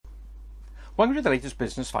Welcome to the latest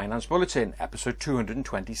Business Finance Bulletin, episode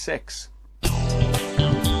 226.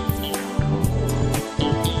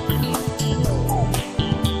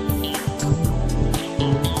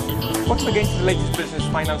 Welcome again to the latest Business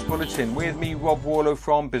Finance Bulletin. With me, Rob Warlow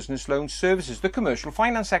from Business Loan Services, the commercial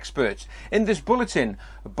finance experts. In this bulletin,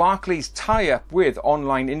 Barclays tie-up with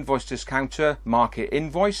online invoice discounter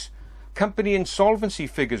Marketinvoice, company insolvency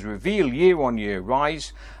figures reveal year-on-year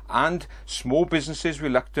rise, and small businesses'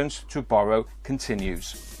 reluctance to borrow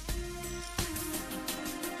continues.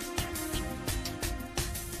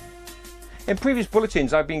 In previous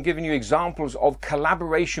bulletins, I've been giving you examples of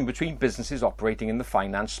collaboration between businesses operating in the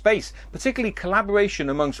finance space, particularly collaboration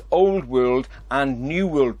amongst old world and new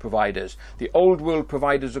world providers. The old world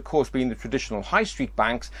providers, of course, being the traditional high street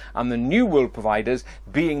banks, and the new world providers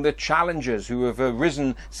being the challengers who have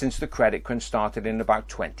arisen since the credit crunch started in about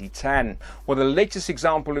 2010. Well, the latest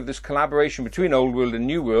example of this collaboration between old world and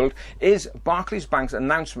new world is Barclays Bank's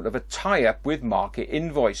announcement of a tie-up with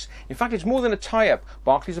Marketinvoice. In fact, it's more than a tie-up.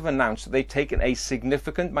 Barclays have announced that they've taken a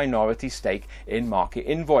significant minority stake in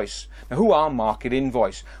Marketinvoice. Now, who are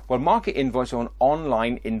Marketinvoice? Well, Marketinvoice are an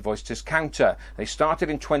online invoice discounter. They started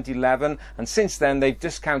in 2011, and since then they've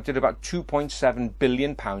discounted about £2.7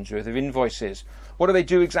 billion worth of invoices. What do they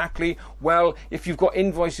do exactly? Well, if you've got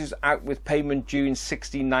invoices out with payment due in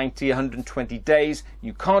 60, 90, 120 days,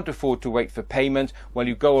 you can't afford to wait for payment, well,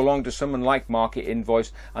 you go along to someone like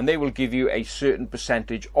Marketinvoice and they will give you a certain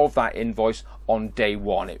percentage of that invoice on day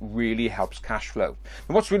one. It really helps cash flow.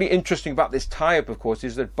 And what's really interesting about this tie-up, of course,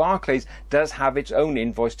 is that Barclays does have its own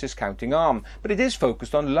invoice discounting arm, but it is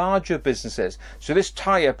focused on larger businesses. So this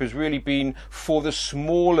tie-up has really been for the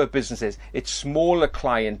smaller businesses, its smaller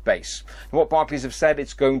client base. And what Barclays have said,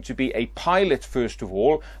 it's going to be a pilot first of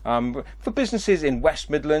all for businesses in West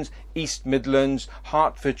Midlands, East Midlands,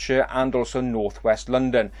 Hertfordshire and also North West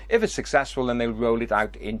London. If it's successful, then they'll roll it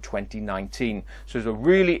out in 2019. So there's a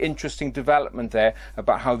really interesting development there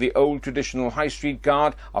about how the old traditional high street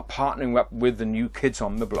guard are partnering up with the new kids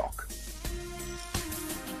on the block.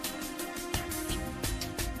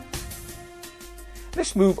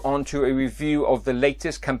 Let's move on to a review of the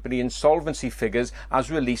latest company insolvency figures as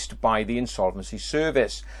released by the Insolvency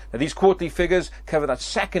Service. Now, these quarterly figures cover that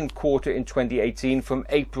second quarter in 2018 from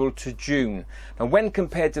April to June. Now, when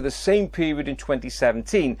compared to the same period in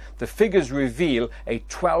 2017, the figures reveal a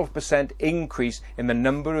 12% increase in the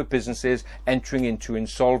number of businesses entering into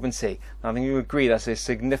insolvency. Now, I think you agree that's a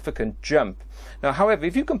significant jump. Now, however,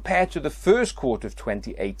 if you compare to the first quarter of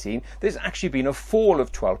 2018, there's actually been a fall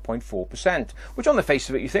of 12.4%, which on the face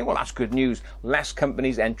of it you think, well, that's good news, less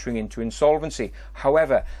companies entering into insolvency.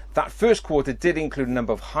 However, that first quarter did include a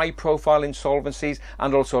number of high profile insolvencies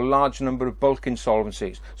and also a large number of bulk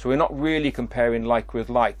insolvencies. So we're not really comparing like with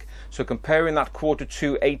like. So comparing that quarter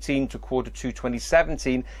 2 18 to quarter 2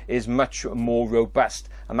 2017 is much more robust,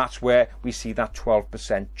 and that's where we see that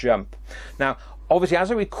 12% jump. Now, obviously,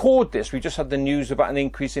 as I record this, we just had the news about an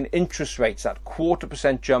increase in interest rates, that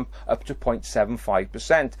 0.25% jump up to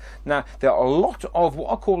 0.75%. Now, there are a lot of what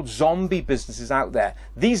are called zombie businesses out there.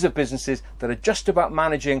 These are businesses that are just about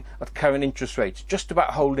managing at current interest rates, just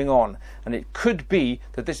about holding on. And it could be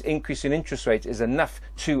that this increase in interest rates is enough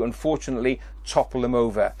to, unfortunately, topple them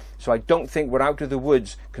over. So I don't think we're out of the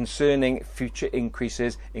woods concerning future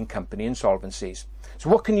increases in company insolvencies. So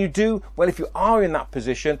what can you do? Well, if you are in that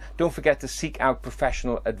position, don't forget to seek out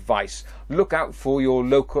professional advice. Look out for your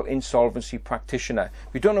local insolvency practitioner.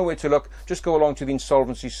 If you don't know where to look, just go along to the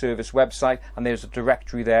Insolvency Service website and there's a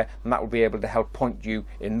directory there, and that will be able to help point you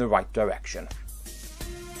in the right direction.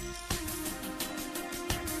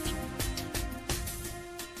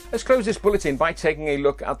 Let's close this bulletin by taking a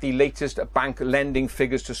look at the latest bank lending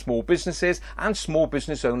figures to small businesses and small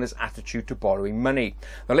business owners' attitude to borrowing money.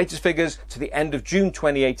 The latest figures to the end of June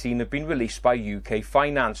 2018 have been released by UK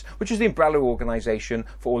Finance, which is the umbrella organisation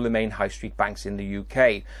for all the main high street banks in the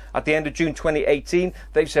UK. At the end of June 2018,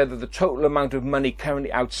 they've said that the total amount of money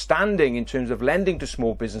currently outstanding in terms of lending to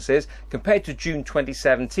small businesses compared to June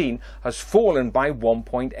 2017 has fallen by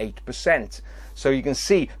 1.8%. So you can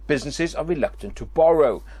see businesses are reluctant to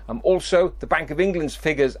borrow. Also, the Bank of England's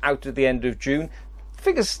figures out at the end of June,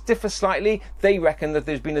 figures differ slightly. They reckon that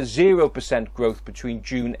there's been a 0% growth between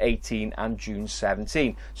June 18 and June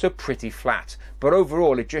 17, so pretty flat. But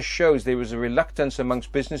overall, it just shows there is a reluctance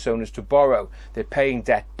amongst business owners to borrow. They're paying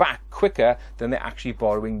debt back quicker than they're actually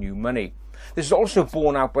borrowing new money. This is also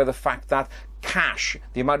borne out by the fact that cash,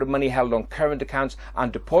 the amount of money held on current accounts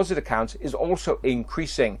and deposit accounts, is also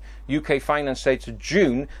increasing. UK Finance say to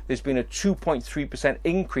June there's been a 2.3%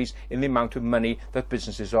 increase in the amount of money that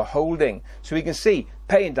businesses are holding. So we can see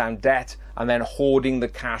paying down debt and then hoarding the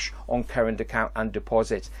cash on current account and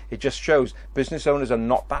deposits. It just shows business owners are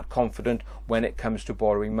not that confident when it comes to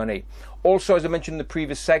borrowing money. Also, as I mentioned in the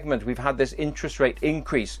previous segment, we've had this interest rate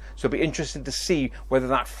increase, so it'll be interesting to see whether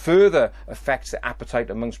that further affects the appetite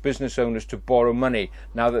amongst business owners to borrow money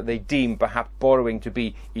now that they deem perhaps borrowing to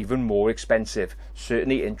be even more expensive.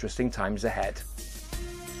 Certainly interesting times ahead.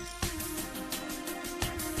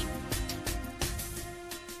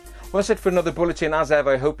 Well, that's it for another bulletin. As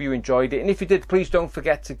ever, I hope you enjoyed it. And if you did, please don't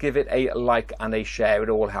forget to give it a like and a share. It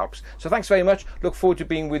all helps. So thanks very much. Look forward to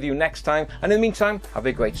being with you next time. And in the meantime, have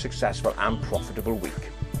a great, successful and profitable week.